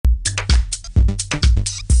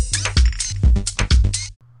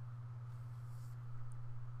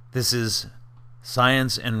This is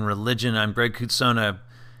Science and Religion. I'm Greg Kutsona.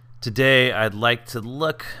 Today, I'd like to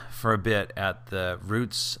look for a bit at the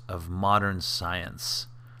roots of modern science.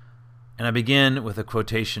 And I begin with a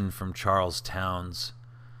quotation from Charles Townes.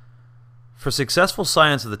 For successful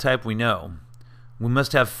science of the type we know, we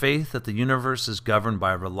must have faith that the universe is governed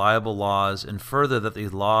by reliable laws, and further that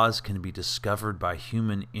these laws can be discovered by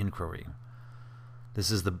human inquiry.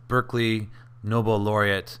 This is the Berkeley Nobel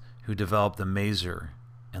laureate who developed the maser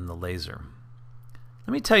and the laser.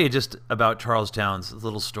 Let me tell you just about Charles Townes'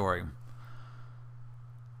 little story.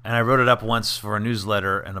 And I wrote it up once for a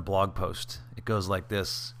newsletter and a blog post. It goes like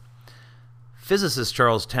this. Physicist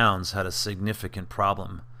Charles Townes had a significant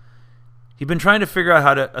problem. He'd been trying to figure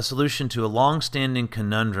out a solution to a long-standing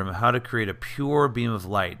conundrum of how to create a pure beam of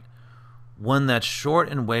light, one that's short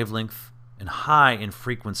in wavelength and high in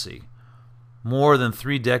frequency. More than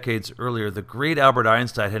 3 decades earlier, the great Albert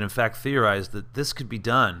Einstein had in fact theorized that this could be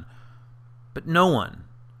done, but no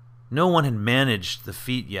one had managed the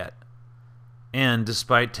feat yet. And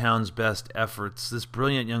despite Townes' best efforts, this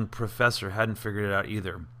brilliant young professor hadn't figured it out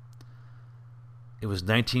either. It was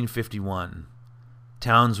 1951.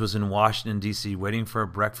 Townes was in Washington, D.C., waiting for a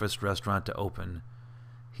breakfast restaurant to open.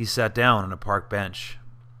 He sat down on a park bench.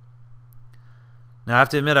 Now, I have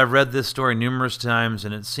to admit, I've read this story numerous times,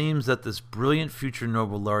 and it seems that this brilliant future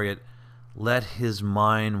Nobel laureate let his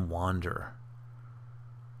mind wander.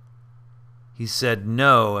 He said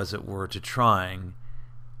no, as it were, to trying,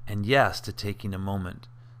 and yes to taking a moment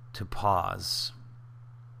to pause.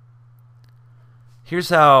 Here's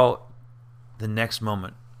how the next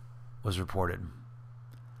moment was reported.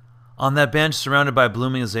 On that bench, surrounded by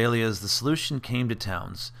blooming azaleas, the solution came to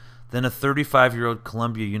Townes, then a 35-year-old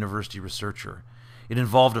Columbia University researcher. It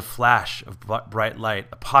involved a flash of bright light,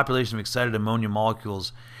 a population of excited ammonia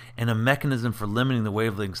molecules, and a mechanism for limiting the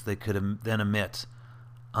wavelengths they could then emit.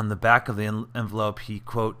 On the back of the envelope, he,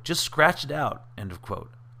 quote, just scratched it out, end of quote,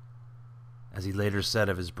 as he later said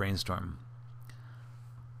of his brainstorm.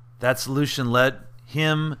 That solution led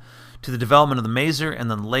him to the development of the maser and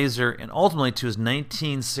then laser, and ultimately to his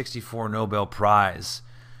 1964 Nobel Prize.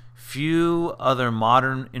 Few other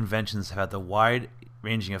modern inventions have had the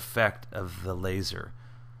wide-ranging effect of the laser.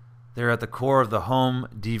 They're at the core of the home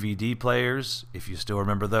DVD players, if you still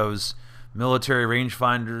remember those, military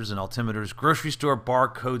rangefinders and altimeters, grocery store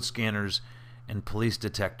barcode scanners, and police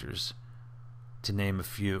detectors, to name a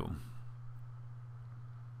few.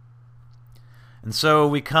 And so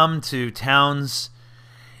we come to Townes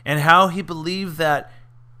and how he believed that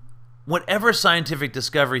whatever scientific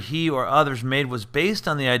discovery he or others made was based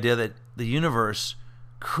on the idea that the universe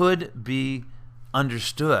could be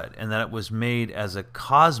understood and that it was made as a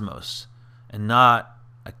cosmos and not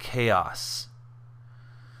a chaos.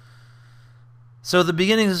 So the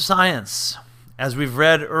beginnings of science, as I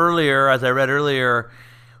read earlier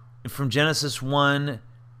from Genesis 1,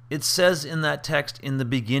 it says in that text, in the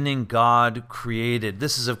beginning God created.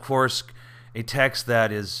 This is, of course, a text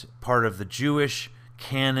that is part of the Jewish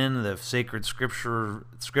canon, the sacred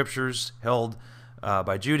scriptures held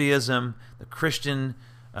by Judaism, the Christian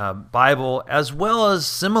Bible, as well as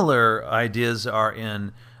similar ideas are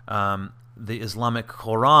in the Islamic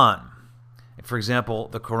Quran. For example,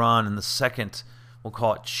 the Quran in the second, we'll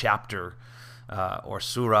call it chapter or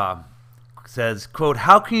surah, says, quote,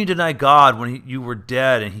 how can you deny God when you were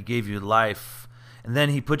dead and he gave you life, and then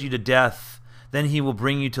he put you to death? Then he will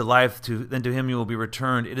bring you to life, then to him you will be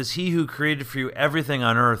returned. It is he who created for you everything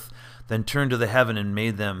on earth, then turned to the heaven and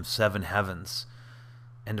made them 7 heavens.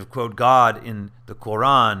 End of quote. God in the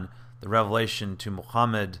Quran, the revelation to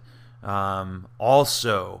Muhammad,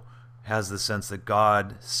 also has the sense that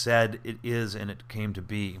God said it is and it came to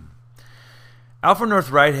be. Alfred North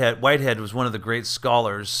Whitehead was one of the great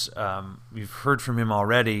scholars. We've heard from him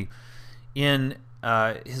already in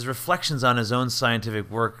his reflections on his own scientific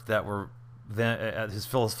work that were his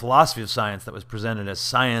philosophy of science that was presented as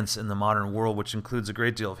Science in the Modern World, which includes a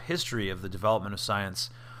great deal of history of the development of science.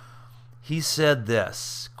 He said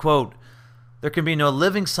this, quote, there can be no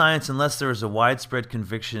living science unless there is a widespread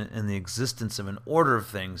conviction in the existence of an order of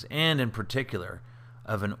things, and in particular,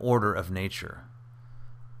 of an order of nature.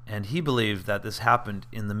 And he believed that this happened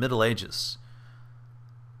in the Middle Ages.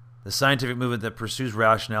 The scientific movement that pursues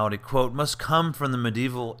rationality, quote, must come from the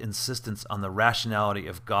medieval insistence on the rationality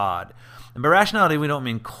of God. And by rationality, we don't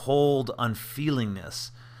mean cold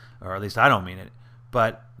unfeelingness, or at least I don't mean it,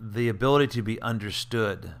 but the ability to be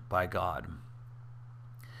understood by God.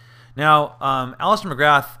 Now, Alistair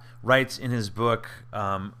McGrath writes in his book,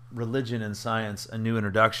 Religion and Science, A New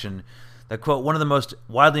Introduction, that, quote, one of the most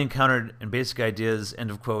widely encountered and basic ideas,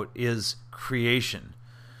 end of quote, is creation.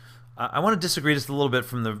 I want to disagree just a little bit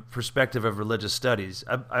from the perspective of religious studies.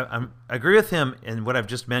 I agree with him in what I've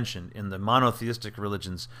just mentioned in the monotheistic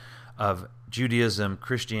religions of Judaism,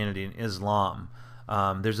 Christianity, and Islam.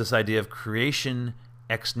 There's this idea of creation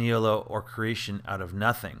ex nihilo, or creation out of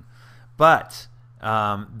nothing. But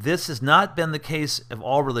this has not been the case of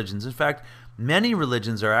all religions. In fact, many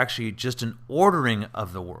religions are actually just an ordering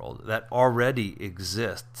of the world that already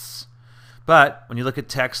exists. But when you look at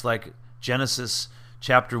texts like Genesis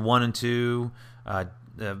chapter 1 and 2, a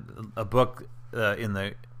book in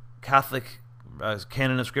the Catholic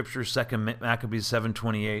canon of Scripture, 2 Maccabees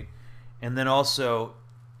 7:28, and then also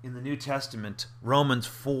in the New Testament, Romans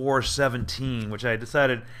 4:17, which I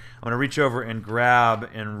decided I'm going to reach over and grab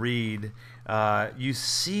and read, you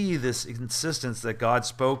see this insistence that God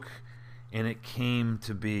spoke and it came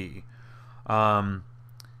to be.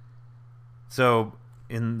 So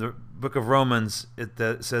in the book of Romans,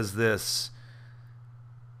 it says this.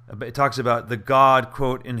 It talks about the God,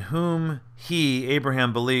 quote, in whom he,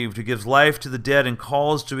 Abraham, believed, who gives life to the dead and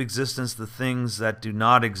calls to existence the things that do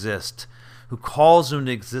not exist, who calls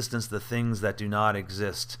into existence the things that do not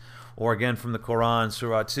exist. Or again from the Quran,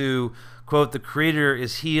 Surah 2, quote, the Creator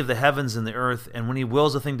is he of the heavens and the earth, and when he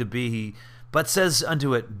wills a thing to be, he but says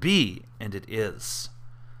unto it, be, and it is.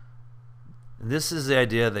 And this is the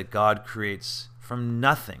idea that God creates from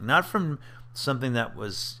nothing, not from something that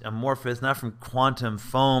was amorphous, not from quantum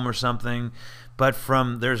foam or something, but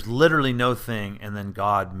from there's literally no thing, and then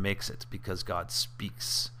God makes it because God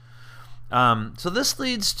speaks. So this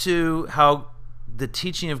leads to how the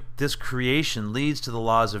teaching of this creation leads to the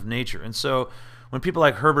laws of nature. And so when people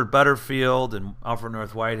like Herbert Butterfield and Alfred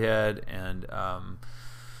North Whitehead and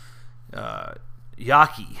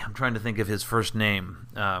Yaki, I'm trying to think of his first name,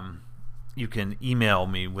 you can email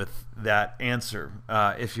me with that answer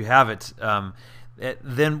if you have it.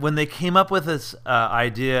 Then when they came up with this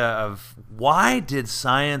idea of why did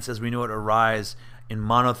science as we know it arise in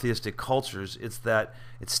monotheistic cultures, it's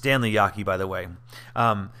Stanley Yaki, by the way.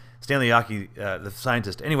 Stanley Yaki, the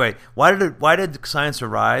scientist. Anyway, why did science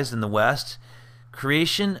arise in the West?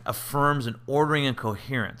 Creation affirms an ordering and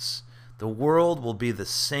coherence. The world will be the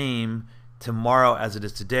same tomorrow as it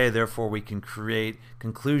is today, therefore we can create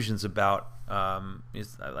conclusions about,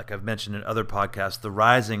 like I've mentioned in other podcasts, the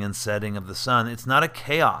rising and setting of the sun. It's not a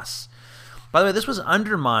chaos. By the way, this was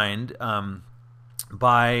undermined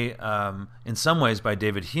by, in some ways, by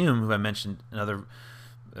David Hume, who I mentioned in other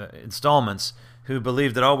installments, who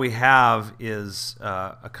believed that all we have is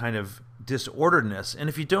a kind of disorderedness. And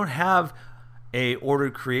if you don't have a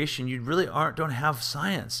ordered creation, you really don't have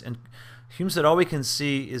science. And Hume said all we can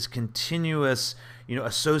see is continuous,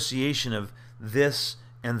 association of this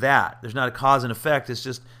and that. There's not a cause and effect. It's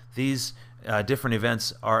just these different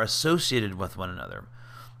events are associated with one another.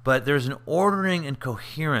 But there's an ordering and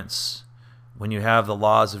coherence when you have the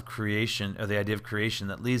laws of creation, or the idea of creation,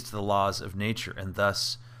 that leads to the laws of nature, and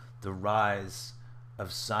thus the rise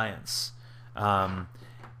of science.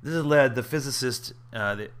 This has led the physicist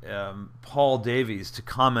Paul Davies to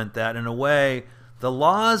comment that, in a way, the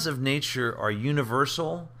laws of nature are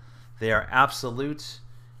universal, they are absolute,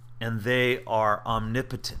 and they are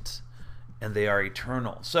omnipotent, and they are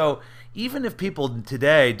eternal. So even if people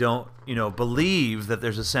today don't, believe that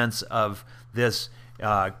there's a sense of this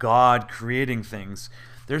God creating things,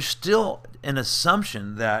 there's still an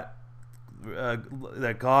assumption that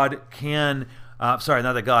that God can, not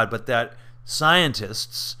that God, but that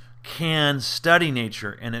scientists can study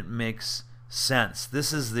nature and it makes sense.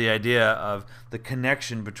 This is the idea of the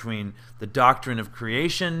connection between the doctrine of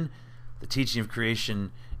creation, the teaching of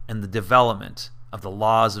creation, and the development of the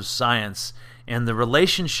laws of science, and the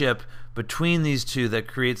relationship between these two that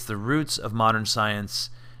creates the roots of modern science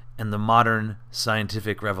and the modern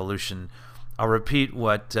scientific revolution. I'll repeat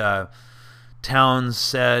what Townes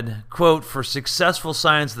said, quote, for successful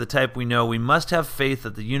science of the type we know, we must have faith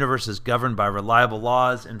that the universe is governed by reliable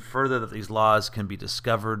laws, and further that these laws can be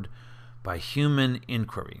discovered by human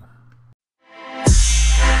inquiry.